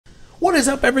What is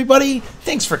up, everybody?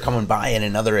 Thanks for coming by in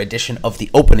another edition of the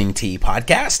Opening Tee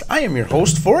podcast. I am your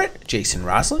host for it, Jason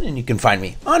Rouslin, and you can find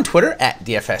me on Twitter at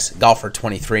DFS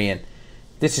Golfer23. And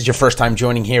this is your first time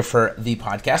joining here for the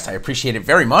podcast. I appreciate it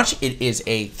very much. It is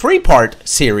a three-part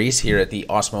series here at the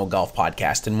Awesemo Golf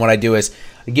Podcast, and what I do is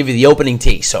I give you the opening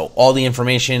tee, so all the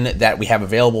information that we have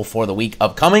available for the week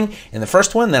upcoming in the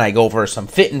first one. Then I go over some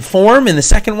fit and form in the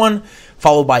second one,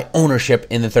 followed by ownership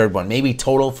in the third one. Maybe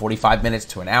total 45 minutes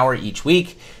to an hour each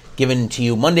week, given to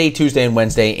you Monday, Tuesday, and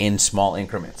Wednesday in small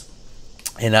increments.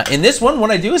 And in this one, what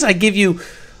I do is I give you a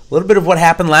little bit of what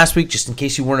happened last week, just in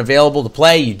case you weren't available to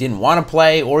play, you didn't want to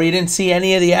play, or you didn't see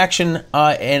any of the action,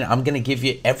 and I'm going to give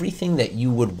you everything that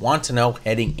you would want to know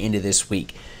heading into this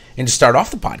week. And to start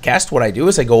off the podcast, what I do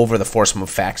is I go over the foursome of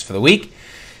facts for the week.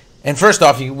 And first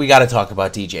off, we got to talk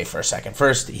about DJ for a second.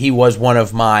 First, he was one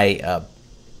of my,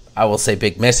 I will say,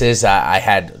 big misses. I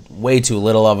had way too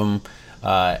little of him,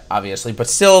 obviously, but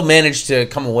still managed to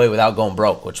come away without going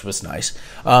broke, which was nice.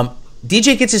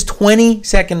 DJ gets his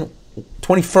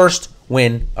 21st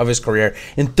win of his career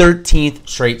in 13th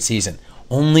straight season.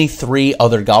 Only 3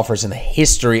 other golfers in the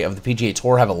history of the PGA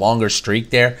Tour have a longer streak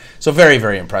there. So very,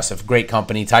 very impressive. Great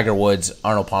company. Tiger Woods,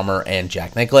 Arnold Palmer, and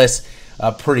Jack Nicklaus.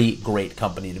 A pretty great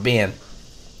company to be in.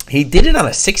 He did it on a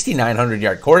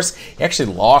 6,900-yard course. He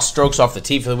actually lost strokes off the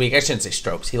tee for the week. I shouldn't say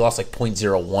strokes. He lost like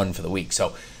 0.01 for the week.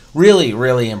 So really,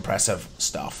 really impressive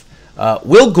stuff.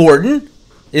 Will Gordon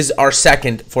is our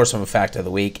second foursome of fact of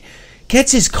the week.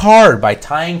 Gets his card by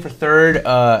tying for third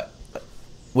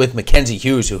with Mackenzie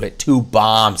Hughes, who hit 2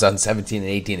 bombs on 17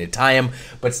 and 18 to tie him,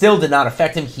 but still did not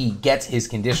affect him. He gets his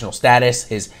conditional status,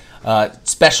 his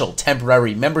special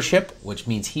temporary membership, which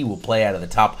means he will play out of the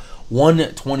top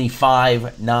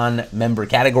 125 non-member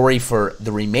category for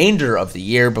the remainder of the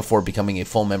year before becoming a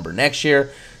full member next year.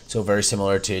 So very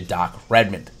similar to Doc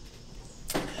Redmond.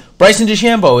 Bryson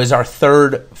DeChambeau is our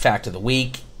third fact of the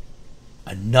week.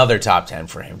 Another top 10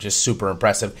 for him. Just super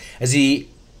impressive as he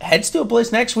heads to a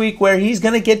place next week where he's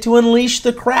going to get to unleash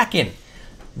the Kraken.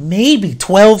 Maybe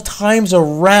 12 times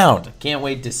around. Can't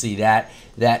wait to see that.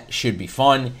 That should be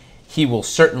fun. He will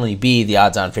certainly be the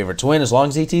odds-on favorite to win as long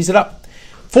as he tees it up.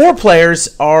 4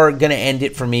 players are going to end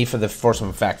it for me for the foursome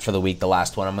of fact for the week. The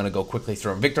last one, I'm going to go quickly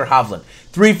through them. Victor Hovland,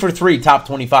 3 for 3 top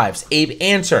 25s. Abe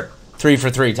Answer, 3 for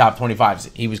 3 top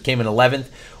 25s. He came in 11th,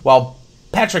 while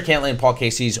Patrick Cantlay and Paul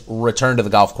Casey's return to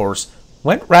the golf course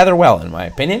went rather well, in my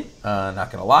opinion. Not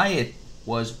going to lie, it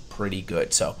was pretty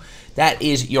good. So that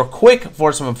is your quick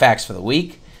foursome of facts for the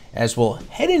week. As we'll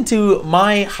head into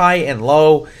my high and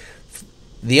low.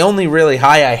 The only really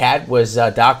high I had was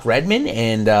Doc Redmond,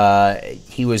 and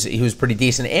he was pretty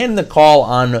decent. And the call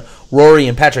on Rory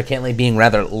and Patrick Cantlay being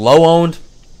rather low-owned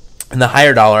and the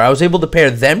higher dollar. I was able to pair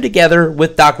them together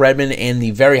with Doc Redmond and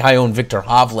the very high-owned Victor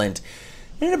Hovland.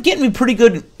 Ended up getting me pretty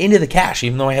good into the cash,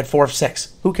 even though I had 4 of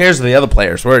 6. Who cares of the other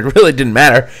players, where it really didn't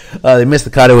matter. They missed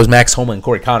the cut. It was Max Homa and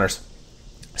Corey Connors.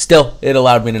 Still, it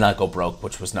allowed me to not go broke,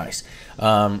 which was nice.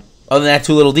 Other than that,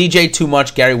 too little DJ, too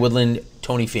much Gary Woodland,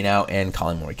 Tony Finau, and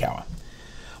Colin Morikawa. All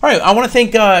right, I want to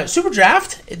thank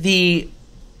SuperDraft, the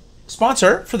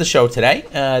sponsor for the show today.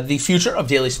 The future of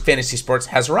daily fantasy sports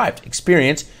has arrived.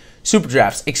 Experience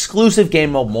SuperDraft's exclusive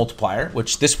game mode multiplier,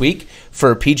 which this week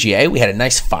for PGA, we had a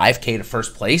nice 5K to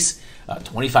first place,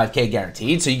 25K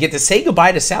guaranteed. So you get to say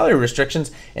goodbye to salary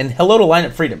restrictions and hello to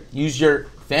lineup freedom. Use your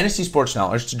fantasy sports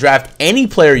knowledge to draft any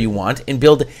player you want and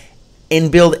build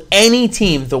any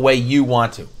team the way you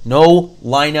want to. No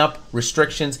lineup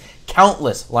restrictions,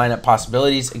 countless lineup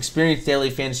possibilities. Experience daily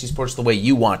fantasy sports the way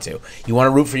you want to. You want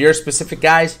to root for your specific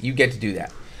guys? You get to do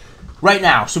that. Right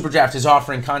now, SuperDraft is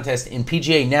offering contests in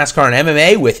PGA, NASCAR, and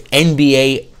MMA with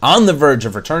NBA on the verge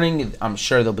of returning. I'm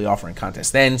sure they'll be offering contests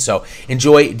then, so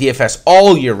enjoy DFS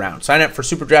all year round. Sign up for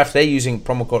SuperDraft today using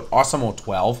promo code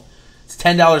Awesemo12. It's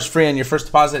 $10 free on your first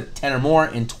deposit, 10 or more,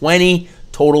 and 20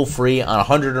 total free on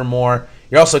 100 or more.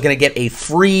 You're also going to get a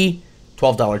free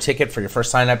 $12 ticket for your first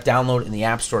sign-up. Download in the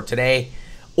App Store today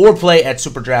or play at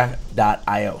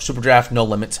superdraft.io. SuperDraft, no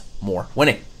limits, more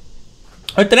winning.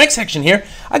 All right, the next section here,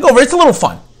 I go over, it's a little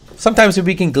fun. Sometimes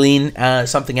we can glean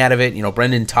something out of it. You know,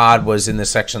 Brendan Todd was in this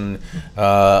section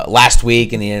last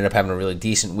week, and he ended up having a really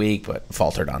decent week, but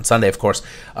faltered on Sunday, of course.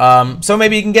 So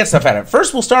maybe you can get stuff out of it.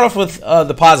 First, we'll start off with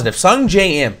the positive. Sung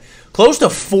J M, close to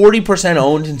 40%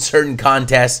 owned in certain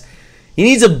contests. He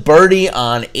needs a birdie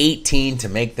on 18 to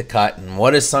make the cut. And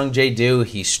what does Sung J do?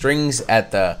 He strings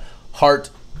at the heart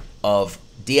of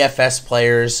DFS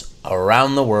players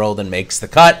around the world and makes the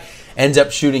cut. Ends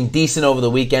up shooting decent over the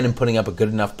weekend and putting up a good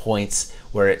enough points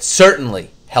where it certainly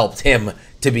helped him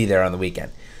to be there on the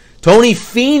weekend. Tony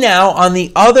Finau, on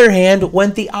the other hand,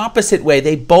 went the opposite way.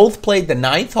 They both played the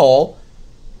 9th hole,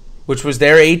 which was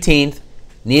their 18th,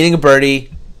 needing a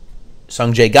birdie.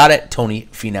 Sung Jae got it. Tony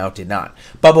Finau did not.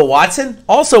 Bubba Watson,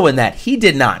 also in that. He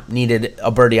did not. Needed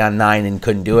a birdie on 9 and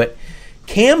couldn't do it.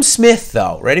 Cam Smith,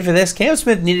 though. Ready for this? Cam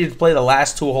Smith needed to play the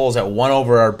last 2 holes at 1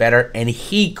 over or better, and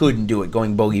he couldn't do it,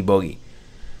 going bogey-bogey.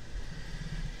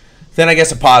 Then I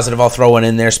guess a positive, I'll throw one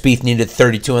in there. Spieth needed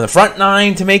 32 in the front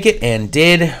 9 to make it, and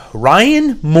did.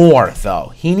 Ryan Moore,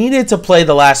 though, he needed to play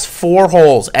the last 4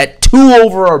 holes at 2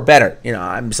 over or better. You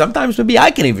know, sometimes maybe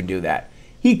I can even do that.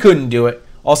 He couldn't do it.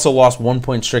 Also lost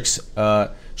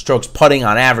 1.6 strokes putting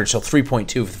on average, so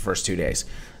 3.2 for the first 2 days.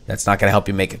 That's not going to help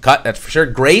you make a cut, that's for sure.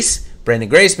 Brandon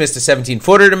Grace missed a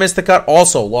 17-footer to miss the cut.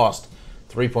 Also lost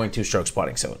 3.2 strokes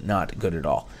putting, so not good at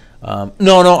all.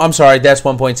 No, I'm sorry. That's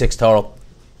 1.6 total.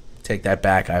 Take that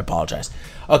back. I apologize.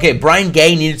 Okay, Brian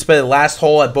Gay needed to play the last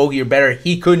hole at bogey or better.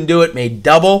 He couldn't do it. Made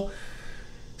double.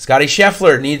 Scotty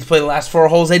Scheffler needed to play the last 4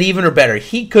 holes at even or better.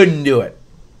 He couldn't do it.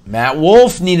 Matt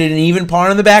Wolff needed an even par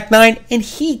on the back 9, and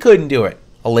he couldn't do it.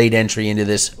 A late entry into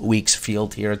this week's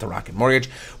field here at the Rocket Mortgage.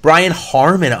 Brian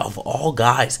Harmon, of all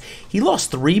guys, he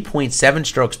lost 3.7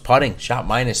 strokes putting, shot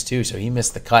 -2, so he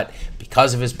missed the cut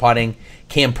because of his putting.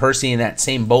 Cam Percy in that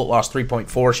same boat lost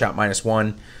 3.4, shot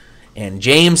 -1. And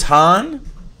James Hahn,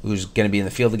 who's going to be in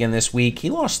the field again this week, he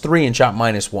lost 3 and shot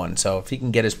 -1. So if he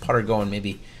can get his putter going,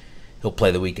 maybe he'll play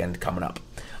the weekend coming up.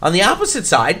 On the opposite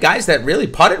side, guys that really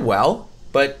putted well,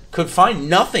 but could find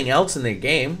nothing else in their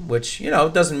game, which, you know,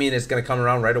 doesn't mean it's going to come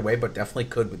around right away, but definitely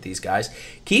could with these guys.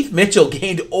 Keith Mitchell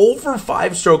gained over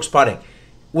 5 strokes putting.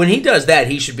 When he does that,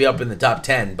 he should be up in the top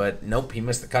 10, but nope, he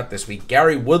missed the cut this week.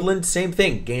 Gary Woodland, same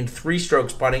thing, gained 3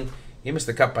 strokes putting. He missed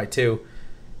the cut by 2.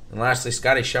 And lastly,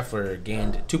 Scotty Scheffler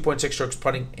gained 2.6 strokes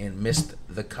putting and missed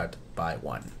the cut by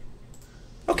 1.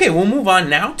 Okay, we'll move on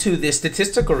now to the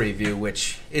statistical review,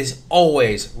 which is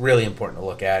always really important to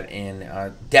look at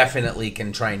and definitely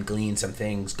can try and glean some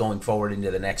things going forward into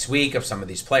the next week of some of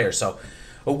these players. So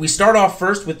we start off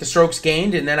first with the strokes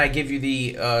gained, and then I give you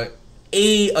the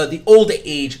old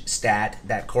age stat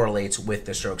that correlates with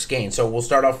the strokes gained. So we'll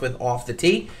start off with off the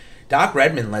tee. Doc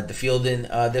Redman led the field in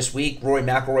this week. Rory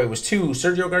McIlroy was 2.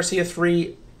 Sergio Garcia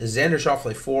 3. Xander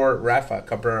Schauffele 4. Rafa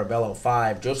Cabrera-Bello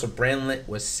 5. Joseph Brandt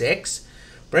was 6.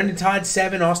 Brendan Todd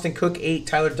 7. Austin Cook 8.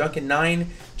 Tyler Duncan 9.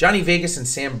 Johnny Vegas and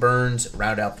Sam Burns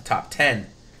round out the top 10.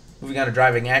 Moving on to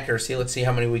driving accuracy, let's see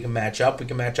how many we can match up. We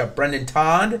can match up Brendan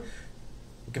Todd.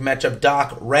 We can match up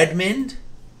Doc Redmond.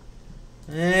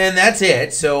 And that's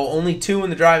it. So only 2 in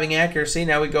the driving accuracy.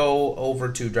 Now we go over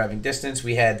to driving distance.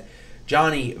 We had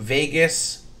Johnny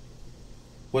Vegas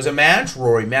was a match.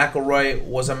 Rory McIlroy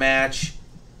was a match.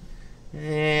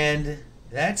 And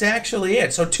that's actually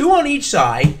it. So 2 on each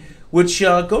side, which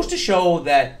goes to show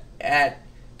that at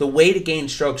the way to gain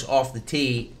strokes off the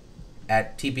tee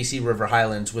at TPC River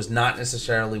Highlands was not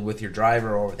necessarily with your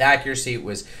driver or with accuracy. It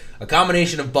was a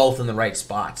combination of both in the right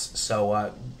spots.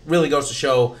 So really goes to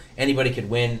show anybody could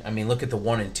win. I mean, look at the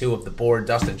 1 and 2 of the board.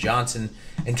 Dustin Johnson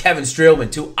and Kevin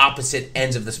Streelman, 2 opposite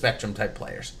ends of the spectrum type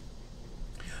players.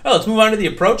 All right, let's move on to the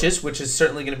approaches, which is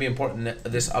certainly going to be important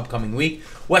this upcoming week.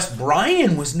 Wes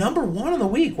Bryan was number 1 on the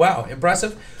week. Wow,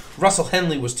 impressive. Russell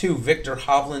Henley was 2. Victor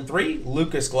Hovland 3.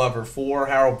 Lucas Glover 4.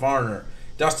 Harold Varner.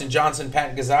 Dustin Johnson,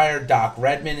 Pat Gazire, Doc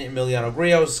Redman, Emiliano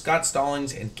Grillo, Scott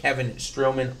Stallings, and Kevin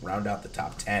Streelman round out the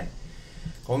top 10.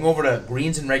 Going over to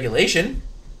greens and regulation,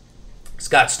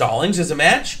 Scott Stallings is a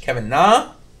match. Kevin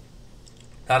Na,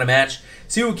 not a match.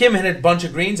 Siwoo Kim had a bunch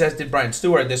of greens, as did Brian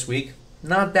Stewart this week.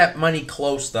 Not that many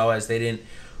close, though, as they didn't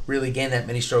really gain that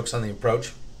many strokes on the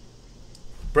approach.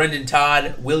 Brendan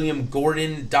Todd, William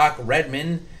Gordon, Doc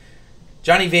Redman,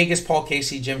 Johnny Vegas, Paul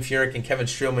Casey, Jim Furyk, and Kevin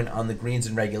Streelman on the greens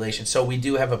and regulation. So we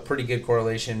do have a pretty good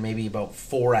correlation, maybe about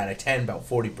 4 out of 10, about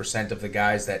 40% of the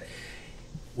guys that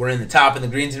were in the top in the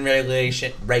greens and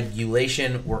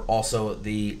regulation were also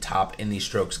the top in the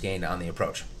strokes gained on the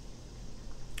approach.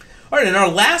 All right, and our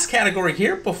last category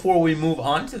here before we move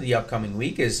on to the upcoming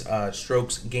week is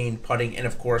strokes gained putting, and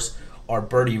of course our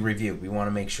birdie review. We want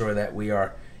to make sure that we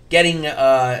are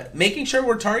making sure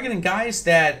we're targeting guys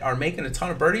that are making a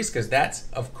ton of birdies, because that's,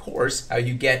 of course, how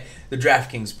you get the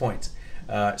DraftKings points.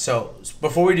 So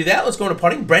before we do that, let's go into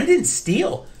putting. Brendan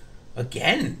Steele,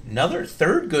 again, another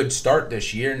 3rd good start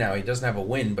this year. Now, he doesn't have a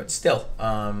win, but still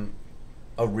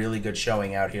a really good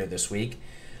showing out here this week.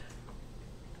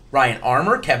 Ryan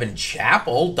Armour, Kevin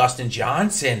Chappell, Dustin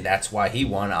Johnson. That's why he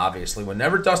won, obviously.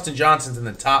 Whenever Dustin Johnson's in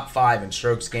the top 5 in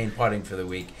strokes gained putting for the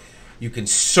week, you can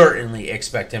certainly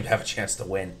expect him to have a chance to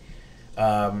win.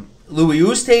 Louis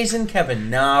Oosthuizen, Kevin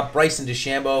Na, Bryson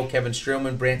DeChambeau, Kevin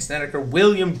Streelman, Brant Snedeker,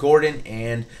 William Gordon,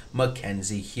 and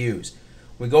Mackenzie Hughes.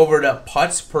 We go over to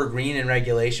putts per green in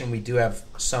regulation. We do have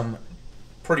some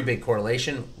pretty big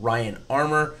correlation. Ryan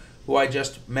Armour, who I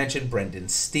just mentioned, Brendan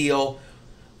Steele,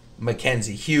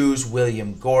 Mackenzie Hughes,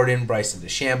 William Gordon, Bryson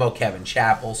DeChambeau, Kevin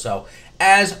Chappell. So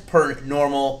as per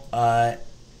normal,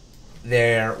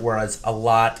 there was a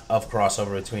lot of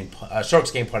crossover between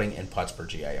strokes game putting and putts per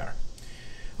GIR.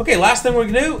 Okay, last thing we're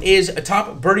going to do is a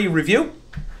top birdie review.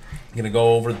 I'm going to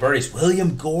go over the birdies.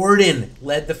 William Gordon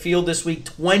led the field this week,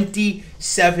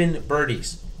 27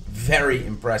 birdies. Very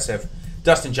impressive.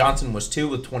 Dustin Johnson was 2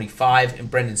 with 25,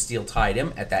 and Brendan Steele tied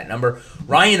him at that number.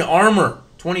 Ryan Armour,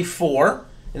 24.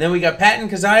 And then we got Patton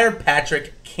Kazire,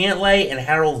 Patrick Cantlay, and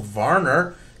Harold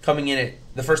Varner coming in at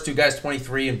the first two guys,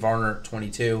 23, and Varner,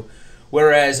 22.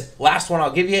 Whereas last one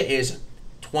I'll give you is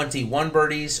 21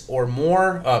 birdies or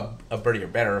more, a birdie or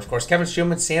better, of course. Kevin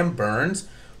Streelman, Sam Burns,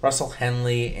 Russell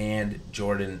Henley, and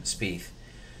Jordan Spieth.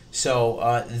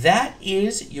 So that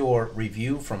is your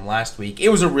review from last week. It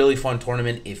was a really fun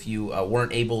tournament if you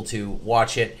weren't able to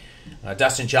watch it.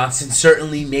 Dustin Johnson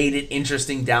certainly made it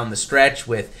interesting down the stretch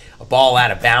with a ball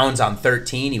out of bounds on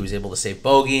 13. He was able to save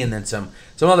bogey and then some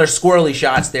other squirrely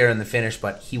shots there in the finish,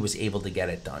 but he was able to get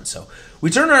it done. So we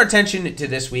turn our attention to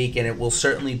this week, and it will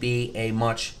certainly be a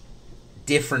much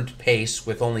different pace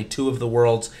with only 2 of the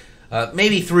world's,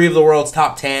 maybe 3 of the world's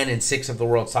top 10 and 6 of the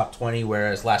world's top 20,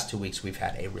 whereas last 2 weeks we've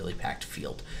had a really packed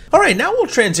field. All right, now we'll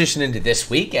transition into this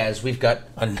week as we've got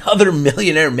another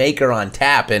millionaire maker on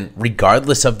tap, and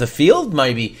regardless of the field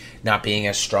maybe not being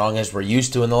as strong as we're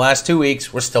used to in the last 2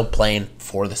 weeks, we're still playing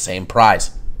for the same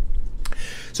prize.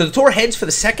 So the tour heads for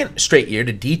the second straight year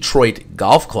to Detroit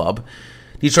Golf Club.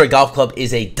 Detroit Golf Club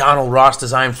is a Donald Ross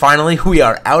design. Finally, we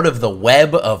are out of the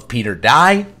web of Peter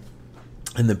Dye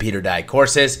and the Peter Dye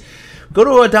courses. Go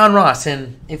to a Don Ross,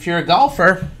 and if you're a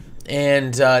golfer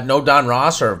and know Don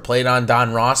Ross or played on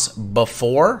Don Ross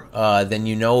before, then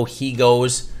you know he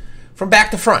goes from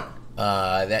back to front.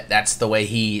 That's the way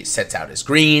he sets out his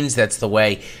greens. That's the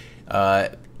way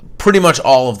pretty much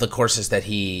all of the courses that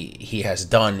he has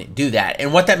done do that.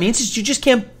 And what that means is you just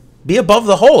can't be above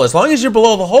the hole. As long as you're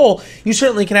below the hole, you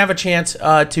certainly can have a chance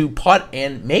to putt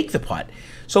and make the putt.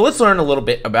 So let's learn a little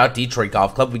bit about Detroit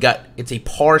Golf Club. It's a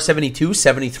par 72,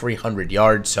 7,300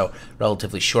 yards, so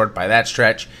relatively short by that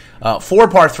stretch. 4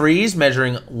 par 3s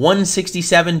measuring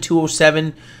 167,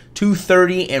 207,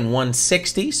 230, and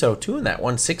 160, so 2 in that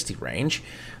 160 range,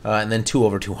 and then 2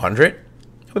 over 200.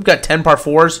 We've got 10 par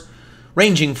 4s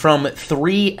ranging from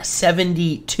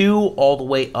 372 all the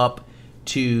way up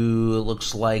to,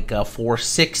 looks like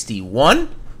 461,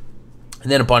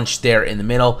 and then a bunch there in the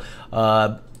middle.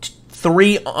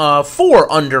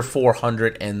 4 under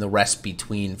 400, and the rest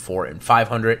between 4 and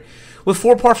 500, with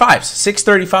 4 par 5s,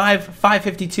 635,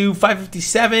 552,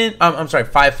 557,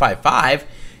 555,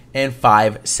 and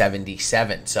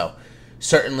 577. So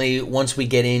certainly once we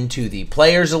get into the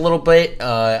players a little bit,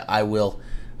 I will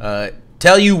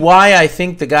tell you why I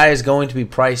think the guy is going to be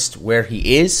priced where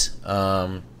he is,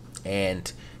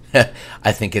 and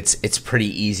I think it's pretty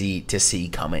easy to see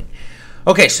coming.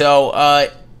 Okay,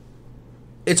 so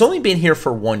it's only been here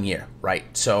for 1 year, right?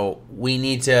 So we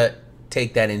need to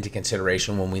take that into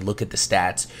consideration when we look at the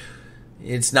stats.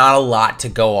 It's not a lot to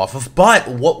go off of, but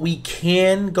what we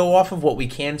can go off of, what we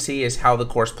can see is how the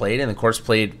course played, and the course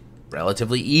played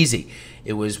relatively easy.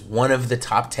 It was one of the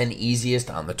top 10 easiest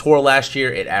on the tour last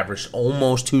year. It averaged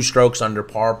almost 2 strokes under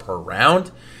par per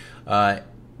round.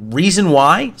 Reason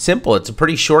why? Simple. It's a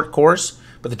pretty short course,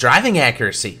 but the driving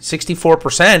accuracy,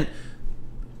 64%,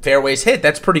 fairways hit.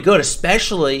 That's pretty good,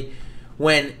 especially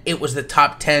when it was the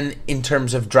top 10 in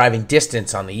terms of driving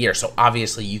distance on the year. So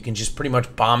obviously you can just pretty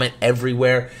much bomb it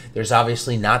everywhere. There's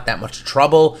obviously not that much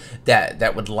trouble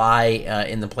that would lie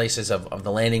in the places of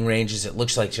the landing ranges. It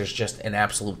looks like there's just an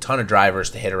absolute ton of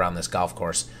drivers to hit around this golf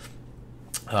course.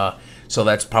 So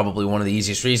that's probably one of the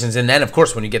easiest reasons. And then, of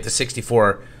course, when you get the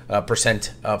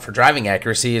 64% for driving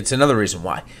accuracy, it's another reason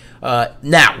why.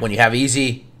 Now, when you have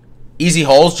easy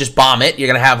holes, just bomb it. You're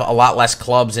going to have a lot less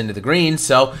clubs into the greens,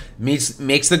 so it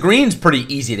makes the greens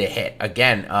pretty easy to hit.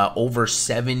 Again, over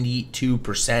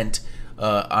 72%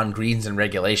 on greens in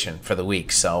regulation for the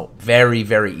week, so very,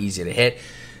 very easy to hit.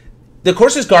 The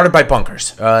course is guarded by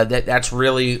bunkers. That's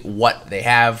really what they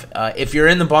have. If you're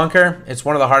in the bunker, it's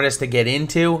one of the hardest to get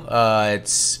into.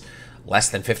 It's less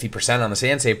than 50% on the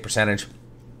sand save percentage.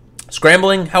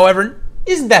 Scrambling, however,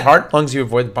 isn't that hard, as long as you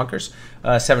avoid the bunkers.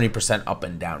 70% up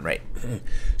and down rate.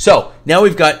 So now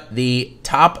we've got the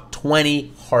top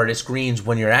 20 hardest greens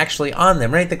when you're actually on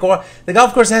them, right? The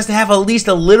golf course has to have at least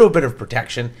a little bit of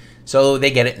protection, so they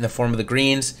get it in the form of the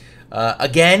greens.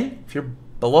 Again, if you're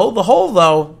below the hole,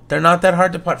 though, they're not that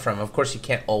hard to putt from. Of course, you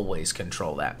can't always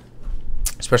control that,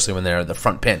 especially when they're the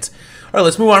front pins. All right,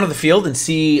 let's move on to the field and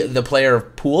see the player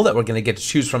pool that we're going to get to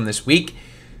choose from this week.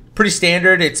 Pretty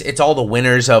standard. It's all the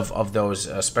winners of those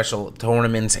special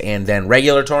tournaments and then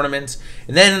regular tournaments.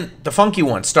 And then the funky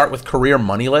ones start with career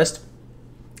money list.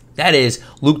 That is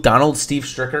Luke Donald, Steve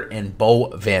Stricker, and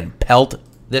Bo Van Pelt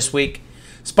this week.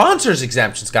 Sponsors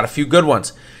exemptions, got a few good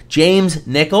ones. James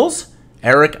Nichols,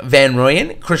 Eric Van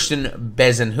Rooyen, Christian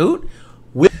Bezenhout.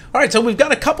 All right, so we've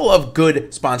got a couple of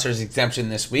good sponsors exemption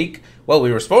this week. Well,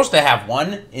 we were supposed to have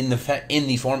one in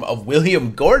the form of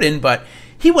William Gordon, but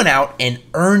he went out and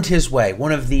earned his way.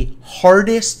 One of the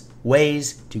hardest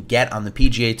ways to get on the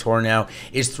PGA Tour now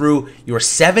is through your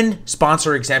 7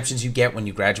 sponsor exemptions you get when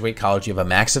you graduate college. You have a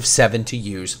max of 7 to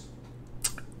use.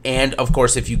 And, of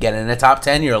course, if you get in a top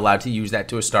 10, you're allowed to use that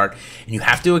to a start. And you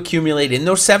have to accumulate in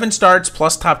those 7 starts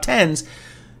plus top 10s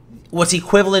what's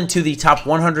equivalent to the top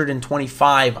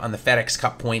 125 on the FedEx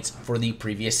Cup points for the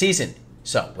previous season.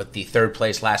 So, with the 3rd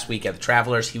place last week at the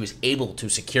Travelers, he was able to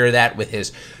secure that with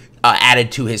his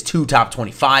added to his 2 top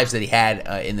 25s that he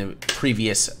had in the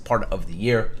previous part of the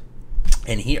year.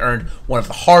 And he earned one of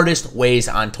the hardest ways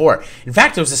on tour. In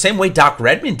fact, it was the same way Doc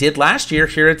Redman did last year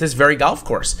here at this very golf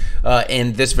course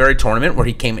in this very tournament where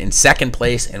he came in 2nd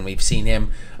place. And we've seen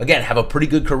him, again, have a pretty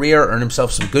good career, earn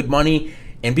himself some good money,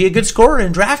 and be a good scorer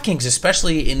in DraftKings,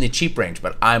 especially in the cheap range.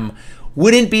 But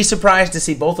wouldn't be surprised to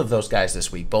see both of those guys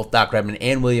this week, both Doc Redman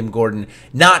and William Gordon,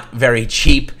 not very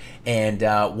cheap and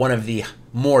one of the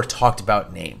more talked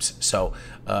about names. So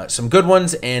some good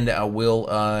ones, and we'll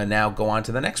now go on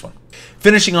to the next one.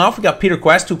 Finishing off, we got Peter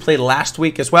Quest, who played last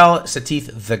week as well,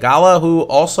 Satith Thagala, who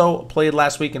also played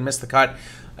last week and missed the cut,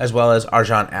 as well as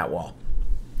Arjan Atwal.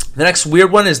 The next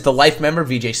weird one is the life member,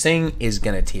 Vijay Singh, is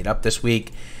going to tee it up this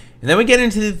week. And then we get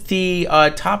into the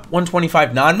top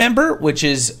 125 non-member, which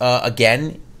is,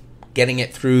 again, getting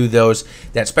it through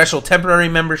that special temporary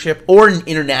membership, or an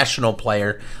international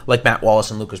player like Matt Wallace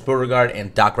and Lucas Beauregard,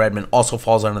 and Doc Redman also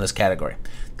falls under this category.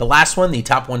 The last one, the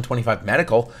top 125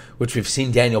 medical, which we've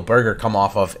seen Daniel Berger come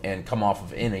off of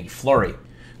in a flurry.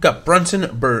 Got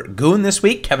Brunson Burgoon this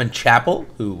week. Kevin Chappell,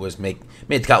 who was made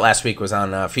the cut last week, was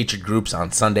on featured groups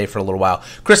on Sunday for a little while.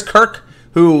 Chris Kirk,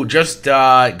 who just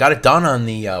got it done on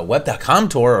the Web.com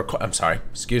tour,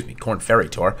 Korn Ferry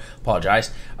tour, apologize.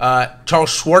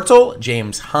 Charles Schwartzel,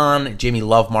 James Hahn, Jamie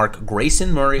Lovemark,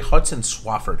 Grayson Murray, Hudson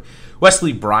Swafford,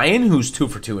 Wesley Bryan, who's 2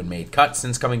 for 2 and made cuts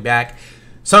since coming back,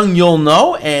 Sung Yul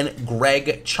No, and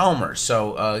Greg Chalmers.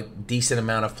 So a decent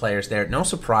amount of players there. No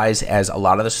surprise, as a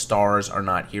lot of the stars are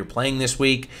not here playing this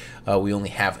week. We only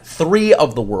have 3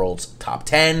 of the world's top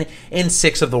 10 and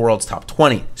 6 of the world's top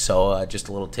 20. So just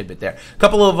a little tidbit there. A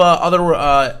couple of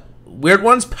other weird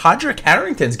ones. Padraig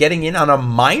Harrington's getting in on a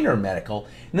minor medical.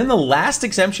 And then the last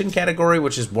exemption category,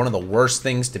 which is one of the worst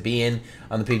things to be in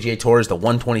on the PGA Tour, is the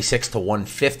 126 to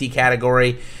 150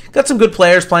 category. Got some good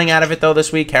players playing out of it, though,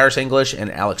 this week. Harris English and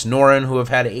Alex Noren, who have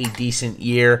had a decent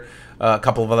year. A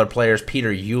couple of other players. Peter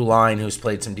Uihlein, who's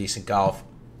played some decent golf.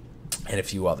 And a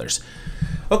few others.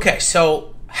 Okay,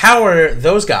 so how are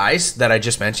those guys that I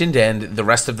just mentioned and the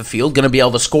rest of the field going to be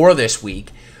able to score this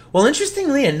week? Well,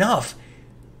 interestingly enough,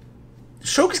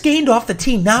 strokes gained off the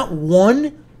tee, not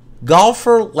one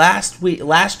golfer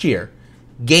last year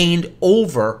gained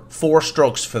over 4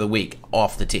 strokes for the week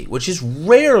off the tee, which is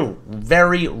rare.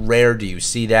 Very rare do you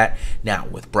see that. Now,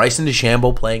 with Bryson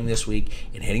DeChambeau playing this week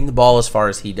and hitting the ball as far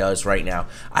as he does right now,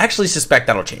 I actually suspect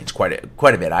that'll change quite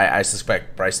a bit. I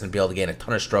suspect Bryson will be able to gain a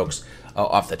ton of strokes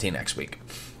off the tee next week.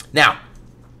 Now,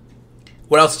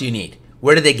 what else do you need?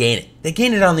 Where do they gain it? They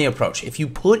gain it on the approach. If you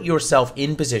put yourself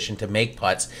in position to make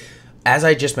putts, as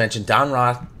I just mentioned, Don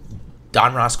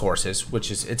Ross courses,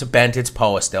 which is, it's a bent, it's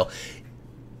POA still,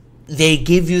 they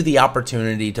give you the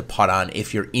opportunity to putt on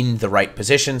if you're in the right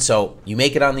position. So you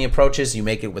make it on the approaches, you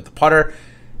make it with the putter.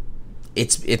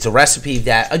 It's a recipe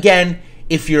that, again,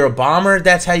 if you're a bomber,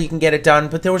 that's how you can get it done.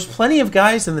 But there was plenty of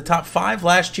guys in the top 5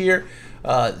 last year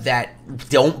that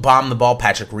don't bomb the ball.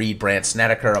 Patrick Reed, Brandt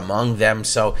Snedeker among them.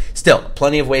 So still,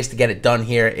 plenty of ways to get it done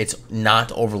here. It's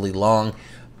not overly long.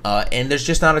 And there's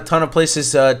just not a ton of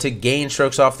places to gain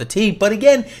strokes off the tee. But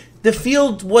again, the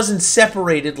field wasn't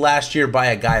separated last year by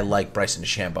a guy like Bryson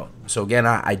DeChambeau. So again,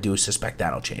 I do suspect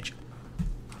that'll change.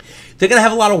 They're going to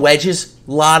have a lot of wedges,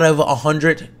 a lot of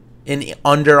 100 and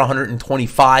under,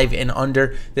 125 and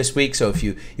under this week. So if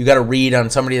you got a read on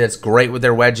somebody that's great with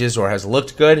their wedges or has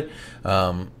looked good,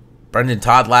 Brendan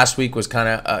Todd last week was kind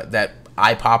of that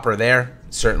eye popper there,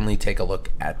 certainly take a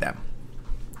look at them.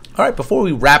 All right, before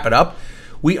we wrap it up,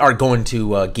 we are going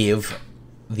to give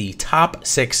the top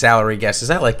 6 salary guesses.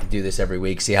 I like to do this every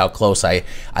week, see how close I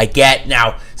get.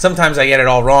 Now, sometimes I get it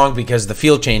all wrong because the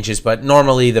field changes, but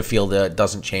normally the field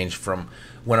doesn't change from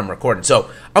when I'm recording. So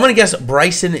I'm going to guess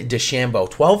Bryson DeChambeau,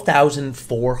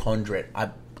 12,400.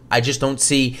 I just don't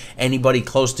see anybody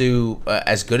close to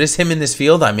as good as him in this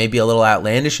field. I may be a little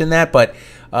outlandish in that, but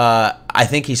I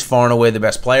think he's far and away the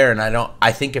best player, and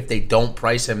I think if they don't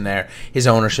price him there, his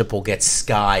ownership will get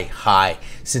sky high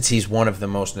since he's one of the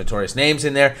most notorious names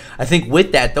in there. I think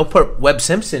with that, they'll put Webb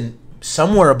Simpson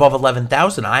somewhere above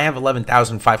 11,000. I have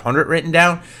 11,500 written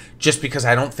down just because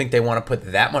I don't think they want to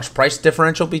put that much price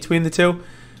differential between the two.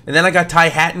 And then I got Ty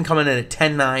Hatton coming in at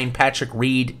 10.9, Patrick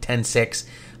Reed 10.6,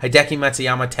 Hideki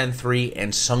Matsuyama 10.3,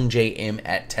 and Sungjae Im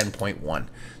at 10.1.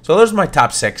 So those are my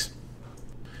top 6.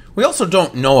 We also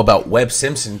don't know about Webb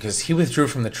Simpson because he withdrew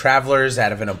from the Travelers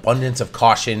out of an abundance of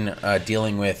caution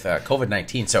dealing with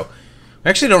COVID-19. So we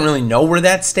actually don't really know where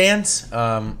that stands.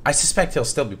 I suspect he'll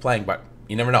still be playing, but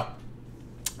you never know.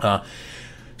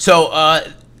 So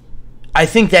I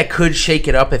think that could shake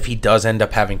it up if he does end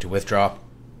up having to withdraw.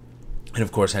 And,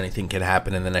 of course, anything can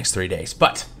happen in the next 3 days.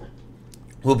 But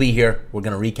we'll be here. We're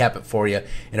going to recap it for you.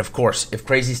 And, of course, if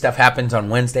crazy stuff happens on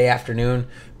Wednesday afternoon,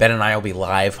 Ben and I will be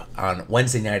live on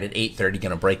Wednesday night at 8:30, going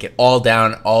to break it all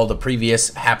down, all the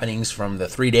previous happenings from the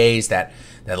 3 days that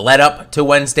led up to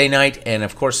Wednesday night. And,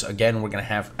 of course, again, we're going to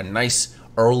have a nice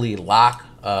early lock.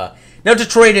 Now,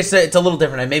 Detroit, it's a little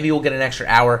different. Maybe we'll get an extra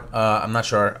hour. I'm not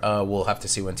sure. We'll have to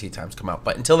see when tee times come out.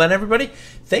 But until then, everybody,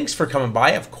 thanks for coming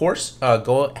by. Of course,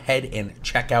 go ahead and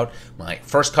check out my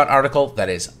First Cut article that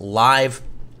is live,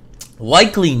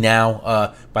 likely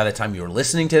now by the time you're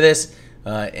listening to this.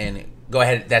 And go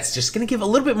ahead. That's just going to give a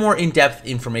little bit more in-depth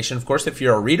information. Of course, if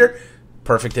you're a reader,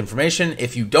 perfect information.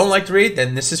 If you don't like to read,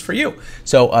 then this is for you.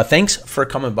 So thanks for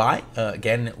coming by.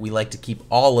 Again, we like to keep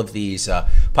all of these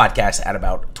podcasts at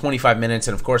about 25 minutes.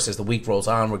 And, of course, as the week rolls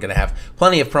on, we're going to have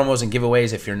plenty of promos and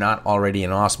giveaways if you're not already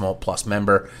an Awesemo Plus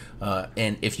member.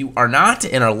 And if you are not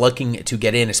and are looking to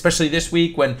get in, especially this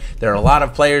week when there are a lot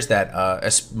of players that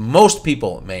as most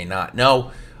people may not know,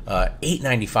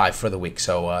 $8.95 for the week.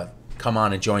 So come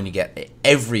on and join. You get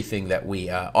everything that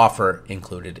we offer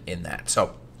included in that.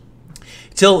 So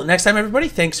till next time, everybody,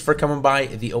 thanks for coming by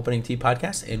the Opening Tee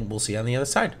podcast, and we'll see you on the other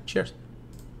side. Cheers.